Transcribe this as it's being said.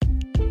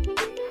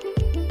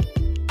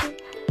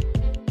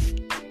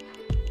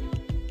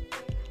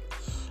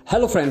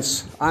Hello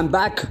friends, I'm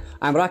back.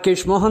 I'm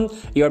Rakesh Mohan,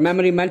 your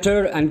memory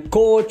mentor and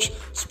coach,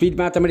 speed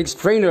mathematics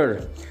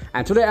trainer.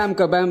 And today I'm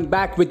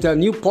back with a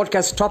new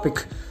podcast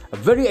topic, a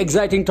very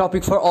exciting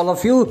topic for all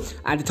of you.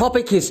 And the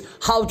topic is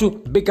how to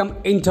become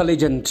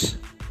intelligent.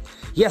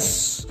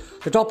 Yes,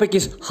 the topic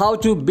is how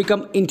to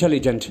become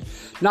intelligent.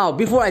 Now,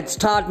 before I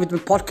start with my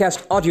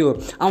podcast audio,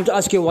 I want to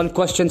ask you one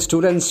question,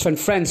 students and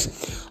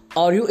friends.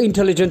 Are you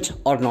intelligent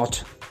or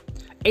not?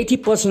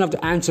 80% of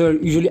the answer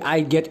usually I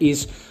get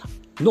is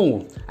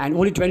no, and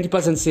only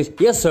 20% says,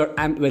 yes sir,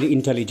 I'm very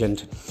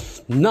intelligent.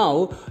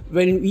 Now,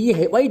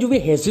 why do we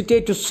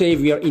hesitate to say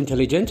we are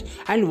intelligent,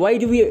 and why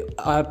do we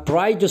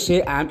pride to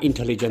say I'm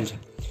intelligent?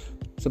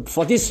 So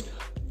for this,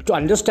 to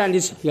understand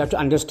this, you have to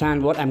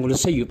understand what I'm going to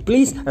say you.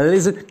 Please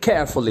listen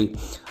carefully.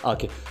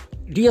 Okay.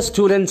 Dear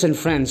students and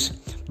friends,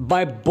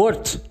 by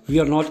birth, we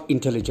are not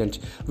intelligent.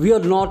 We are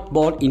not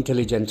born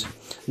intelligent.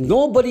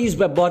 Nobody is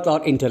by birth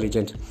or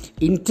intelligent.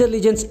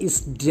 Intelligence is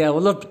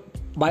developed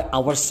by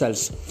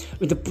ourselves.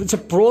 It's a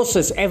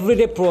process,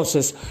 everyday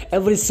process,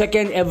 every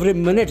second, every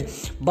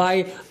minute.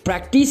 By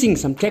practicing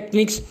some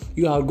techniques,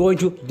 you are going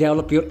to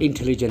develop your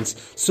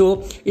intelligence.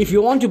 So if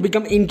you want to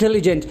become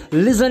intelligent,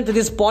 listen to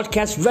this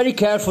podcast very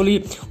carefully.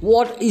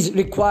 What is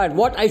required,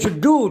 what I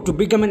should do to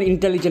become an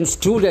intelligent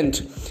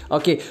student.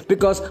 Okay,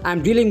 because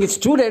I'm dealing with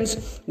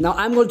students. Now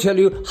I'm going to tell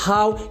you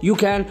how you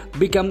can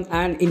become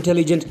an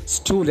intelligent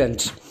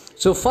student.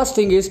 So first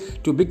thing is,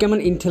 to become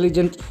an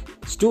intelligent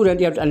student,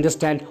 you have to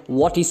understand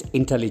what is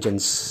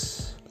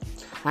intelligence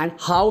and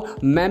how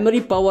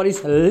memory power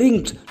is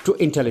linked to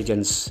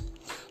intelligence.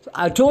 So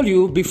I told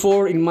you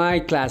before in my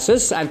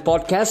classes and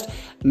podcast,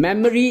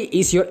 memory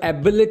is your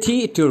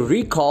ability to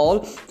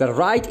recall the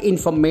right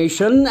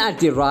information at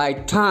the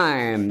right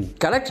time.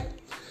 Correct?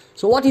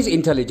 So what is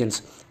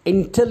intelligence?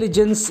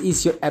 Intelligence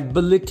is your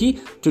ability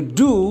to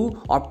do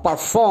or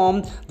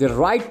perform the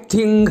right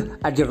thing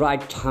at the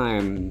right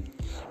time.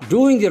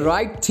 Doing the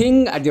right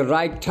thing at the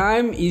right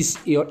time is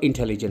your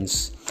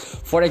intelligence.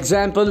 For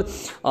example,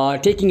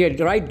 taking a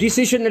right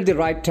decision at the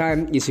right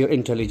time is your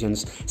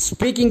intelligence.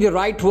 Speaking the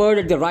right word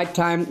at the right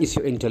time is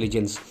your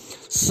intelligence.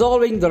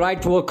 Solving the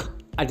right work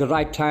at the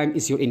right time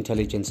is your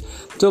intelligence.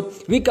 So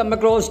we come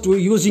across to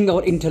using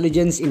our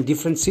intelligence in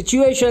different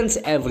situations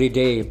every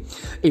day.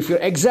 If your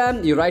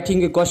exam, you're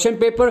writing a question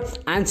paper,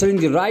 answering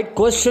the right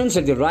questions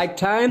at the right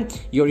time,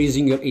 you're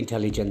using your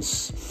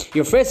intelligence.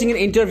 You're facing an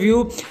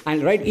interview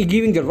and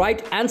giving the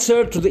right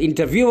answer to the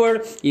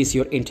interviewer is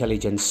your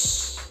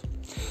intelligence.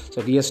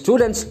 So dear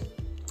students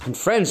and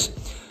friends,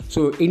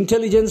 so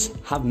intelligence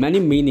have many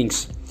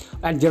meanings,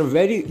 and there are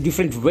very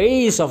different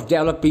ways of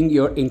developing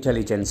your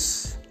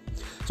intelligence.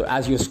 So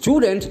as your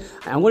student,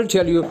 I'm going to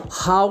tell you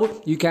how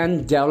you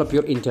can develop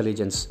your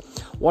intelligence.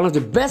 One of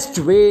the best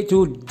way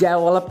to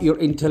develop your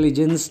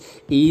intelligence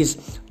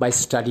is by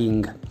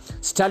studying.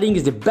 Studying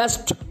is the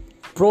best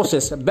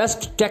process, the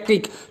best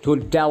technique to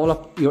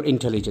develop your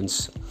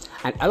intelligence.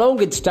 And along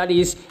with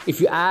studies, if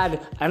you add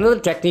another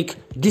technique,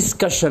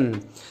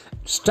 discussion.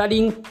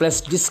 Studying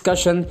plus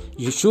discussion,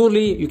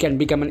 you can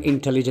become an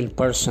intelligent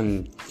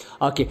person.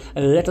 Okay,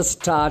 let us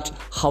start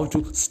how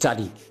to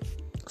study.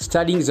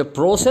 Studying is a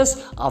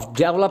process of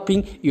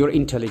developing your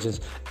intelligence.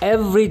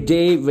 Every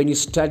day when you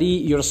study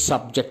your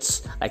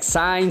subjects like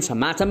science,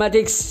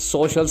 mathematics,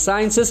 social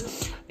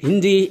sciences,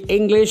 Hindi,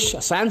 English,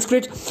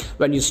 Sanskrit,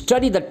 when you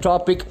study that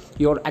topic,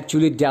 you're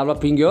actually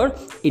developing your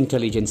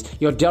intelligence.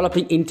 You're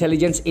developing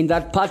intelligence in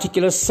that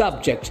particular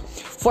subject.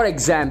 For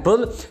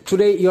example,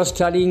 today you're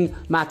studying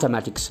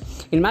mathematics.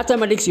 In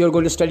mathematics, you're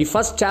going to study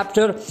first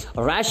chapter,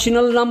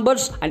 rational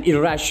numbers and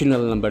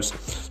irrational numbers.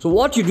 So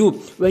what you do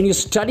when you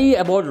study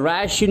about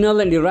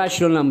rational and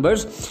irrational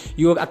numbers,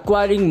 you're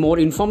acquiring more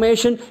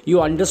information.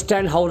 You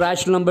understand how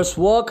rational numbers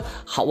work,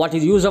 what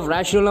is the use of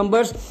rational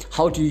numbers,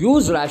 how to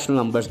use rational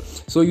numbers.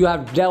 So you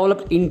have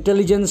developed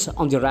intelligence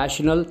on the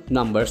rational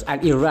numbers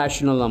and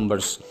irrational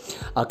numbers.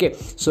 Okay,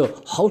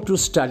 so how to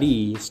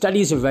study? Study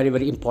is a very,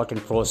 very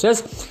important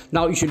process.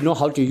 Now you should know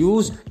how to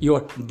use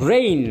your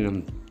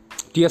brain.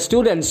 Dear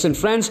students and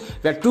friends,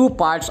 there are two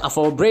parts of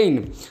our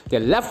brain, the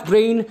left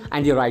brain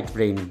and the right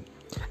brain.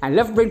 And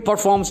left brain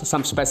performs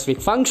some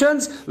specific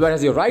functions,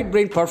 whereas your right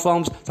brain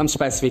performs some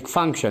specific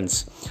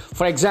functions.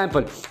 For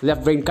example,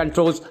 left brain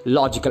controls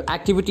logical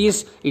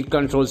activities, it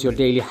controls your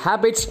daily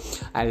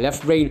habits, and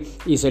left brain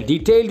is a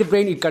detailed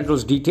brain, it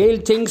controls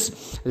detailed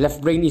things.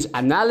 Left brain is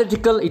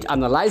analytical, it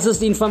analyzes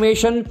the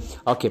information.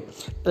 Okay,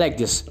 like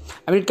this.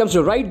 And when it comes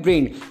to right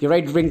brain, your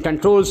right brain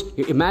controls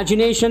your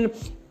imagination,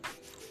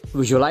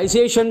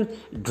 visualization,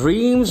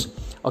 dreams,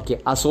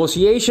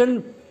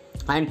 association.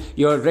 And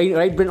your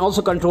right brain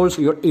also controls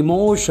your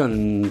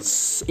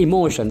emotions.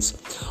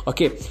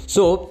 Okay,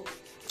 so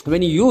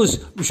when you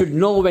should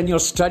know when you're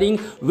studying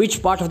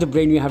which part of the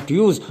brain you have to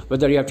use,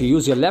 whether you have to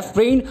use your left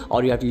brain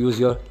or you have to use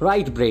your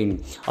right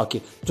brain.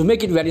 Okay, to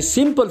make it very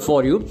simple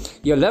for you,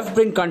 your left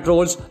brain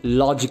controls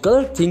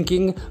logical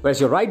thinking, whereas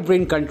your right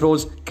brain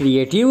controls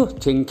creative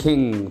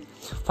thinking.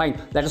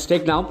 Fine, let us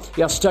take now.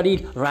 You have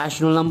studied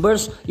rational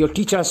numbers, your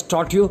teacher has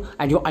taught you,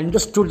 and you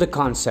understood the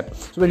concept.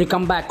 So when you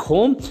come back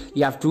home,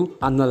 you have to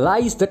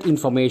analyze that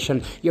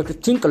information. You have to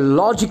think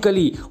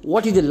logically.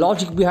 What is the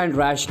logic behind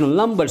rational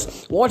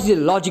numbers? What is the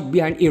logic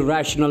behind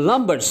irrational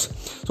numbers?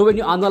 So when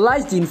you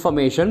analyze the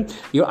information,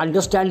 you're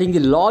understanding the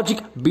logic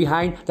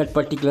behind that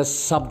particular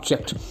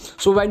subject.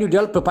 So when you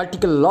develop a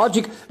particular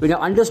logic, when you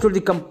understood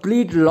the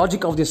complete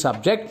logic of the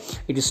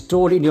subject, it is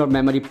stored in your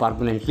memory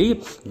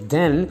permanently.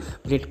 Then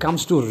when it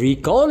comes to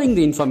recalling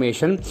the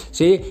information,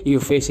 say you're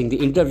facing the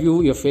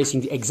interview, you're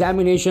facing the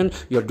examination,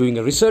 you're doing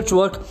a research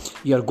work,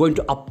 you're going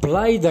to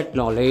apply that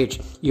knowledge.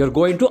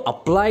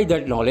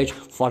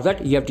 For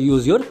that, you have to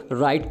use your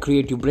right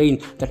creative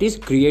brain, that is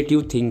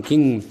creative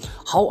thinking.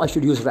 How I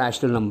should use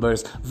rational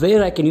numbers,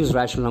 where I can use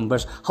rational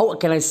numbers, how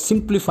can I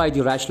simplify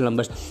the rational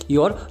numbers.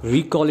 You're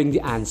recalling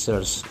the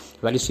answers.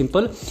 Very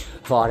simple.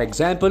 For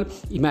example,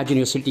 imagine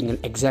you're sitting in an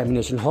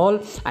examination hall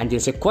and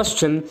there's a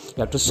question you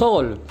have to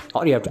solve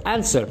or you have to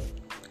answer.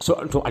 So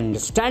to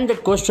understand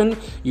that question,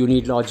 you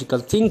need logical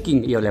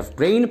thinking, your left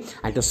brain,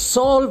 and to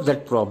solve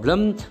that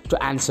problem,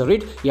 to answer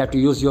it, you have to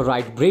use your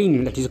right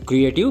brain, that is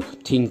creative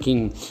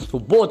thinking. So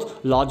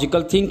both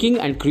logical thinking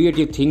and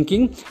creative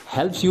thinking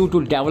helps you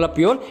to develop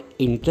your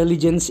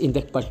intelligence in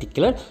that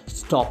particular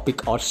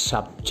topic or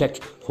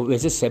subject.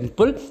 It's a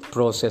simple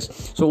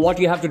process. So what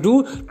you have to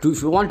do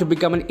if you want to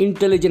become an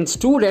intelligent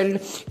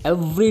student,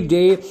 every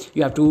day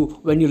you have to,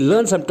 when you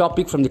learn some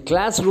topic from the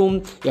classroom,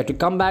 you have to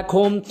come back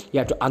home, you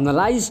have to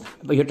analyze,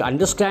 you have to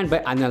understand by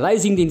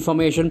analyzing the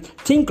information,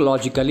 think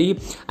logically,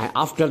 and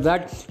after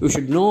that you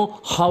should know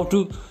how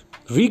to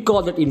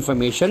recall that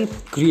information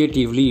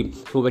creatively.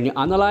 So when you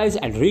analyze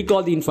and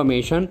recall the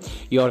information,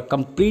 you are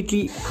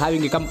completely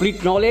having a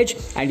complete knowledge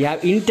and you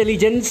have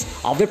intelligence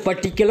of a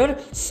particular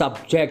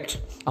subject.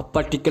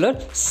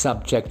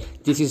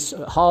 This is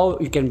how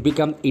you can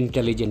become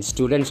intelligent.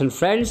 Students and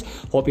friends,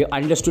 hope you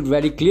understood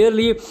very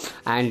clearly,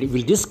 and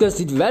we'll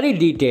discuss it very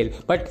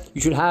detailed, but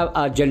you should have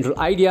a general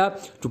idea.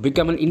 To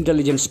become an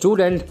intelligent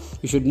student,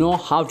 you should know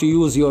how to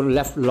use your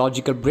left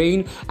logical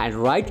brain and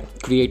right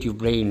creative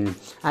brain.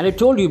 And I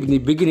told you in the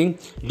beginning,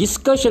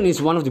 discussion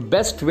is one of the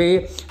best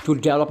way to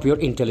develop your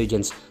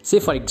intelligence. Say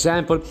for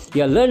example,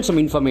 you have learned some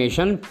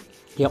information,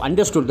 you have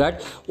understood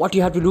that. What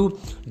you have to do,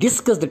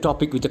 discuss the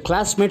topic with your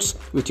classmates,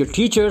 with your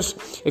teachers.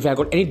 If you have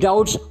got any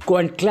doubts, go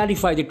and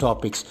clarify the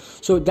topics.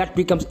 So that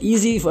becomes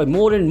easy for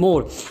more and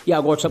more. You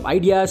have got some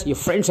ideas, your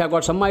friends have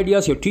got some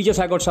ideas, your teachers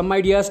have got some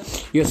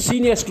ideas, your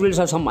senior students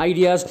have some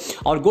ideas,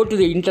 or go to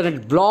the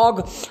internet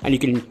blog and you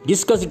can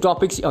discuss the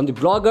topics on the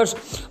bloggers.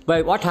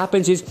 But what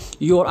happens is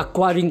you are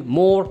acquiring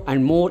more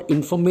and more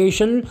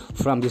information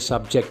from the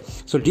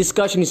subject. So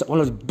discussion is one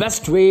of the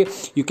best way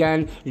you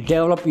can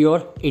develop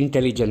your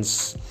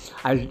intelligence.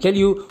 I'll tell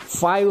you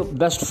 5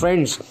 best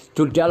friends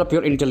to develop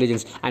your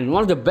intelligence. And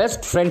one of the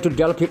best friends to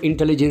develop your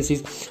intelligence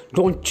is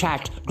don't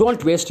chat,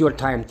 don't waste your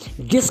time.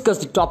 Discuss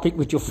the topic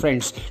with your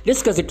friends,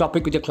 discuss the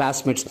topic with your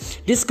classmates,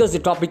 discuss the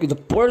topic with the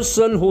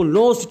person who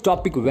knows the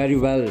topic very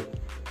well.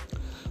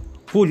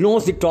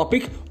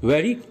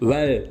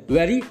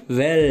 Very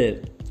well.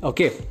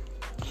 Okay,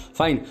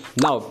 fine.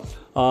 Now,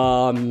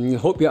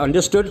 hope you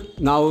understood.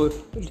 Now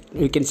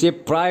you can say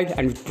pride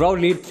and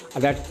proudly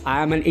that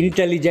I am an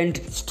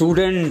intelligent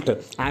student.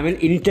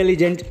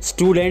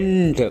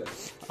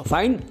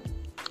 Fine.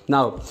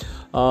 Now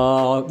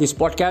this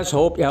podcast,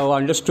 hope you have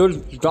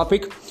understood the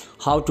topic,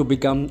 how to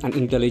become an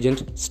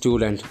intelligent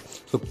student.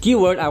 So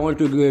keyword I want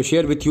to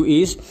share with you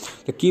is,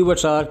 the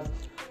keywords are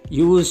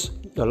use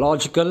your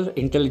logical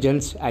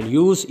intelligence and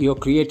use your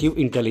creative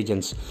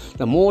intelligence.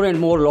 The more and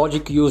more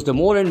logic you use, the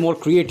more and more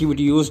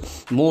creativity you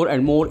use, more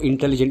and more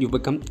intelligent you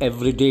become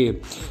every day.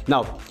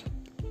 Now,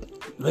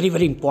 very,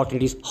 very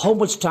important is how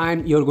much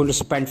time you're going to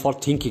spend for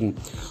thinking,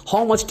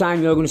 how much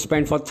time you're going to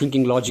spend for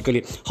thinking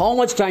logically, how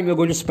much time you're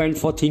going to spend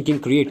for thinking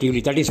creatively.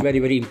 That is very,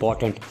 very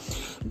important.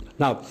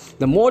 Now,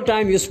 the more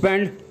time you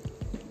spend,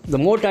 the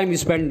more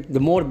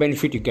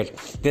benefit you get.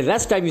 The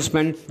less time you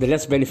spend, the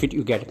less benefit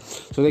you get.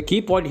 So the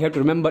key point you have to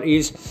remember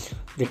is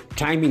the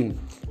timing.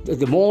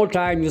 The more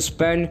time you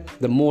spend,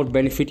 the more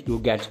benefit you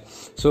get.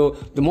 So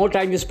the more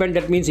time you spend,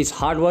 that means it's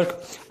hard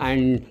work,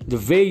 and the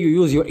way you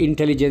use your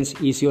intelligence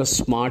is your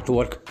smart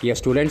work. Yes,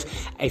 students,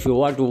 if you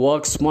want to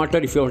work smarter,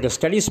 if you want to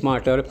study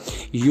smarter,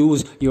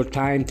 use your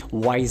time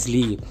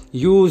wisely.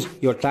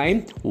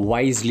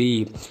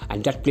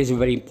 And that plays a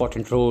very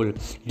important role.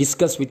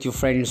 Discuss with your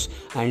friends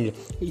and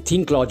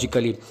think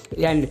logically.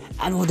 And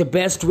the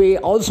best way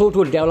also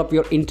to develop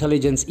your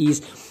intelligence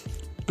is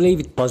play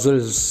with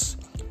puzzles.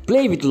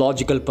 Play with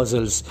logical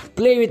puzzles,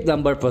 play with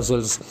number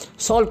puzzles,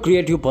 solve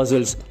creative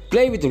puzzles,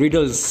 play with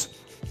riddles.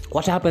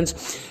 What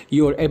happens?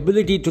 Your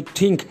ability to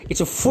think,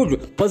 it's a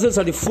food. Puzzles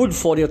are the food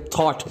for your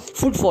thought,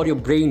 food for your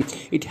brain.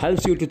 It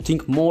helps you to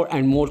think more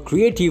and more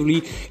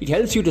creatively. It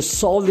helps you to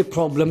solve the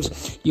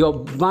problems.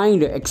 Your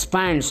mind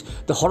expands,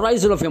 the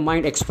horizon of your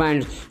mind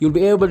expands. You'll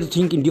be able to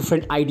think in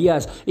different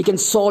ideas. You can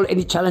solve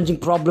any challenging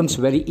problems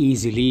very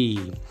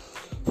easily.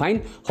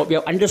 Fine. Hope you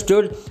have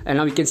understood. And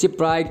now you can say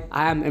pride.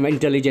 I am an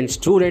intelligent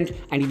student,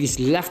 and it is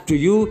left to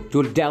you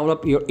to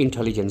develop your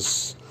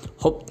intelligence.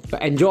 Hope you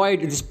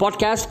enjoyed this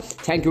podcast.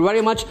 Thank you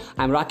very much.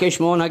 I'm Rakesh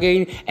Mohan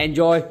again.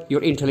 Enjoy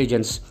your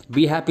intelligence.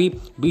 Be happy,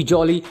 be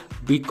jolly,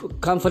 be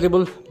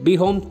comfortable, be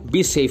home,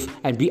 be safe,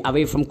 and be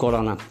away from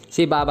Corona.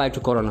 Say bye-bye to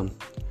Corona.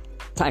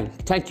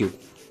 Thank you.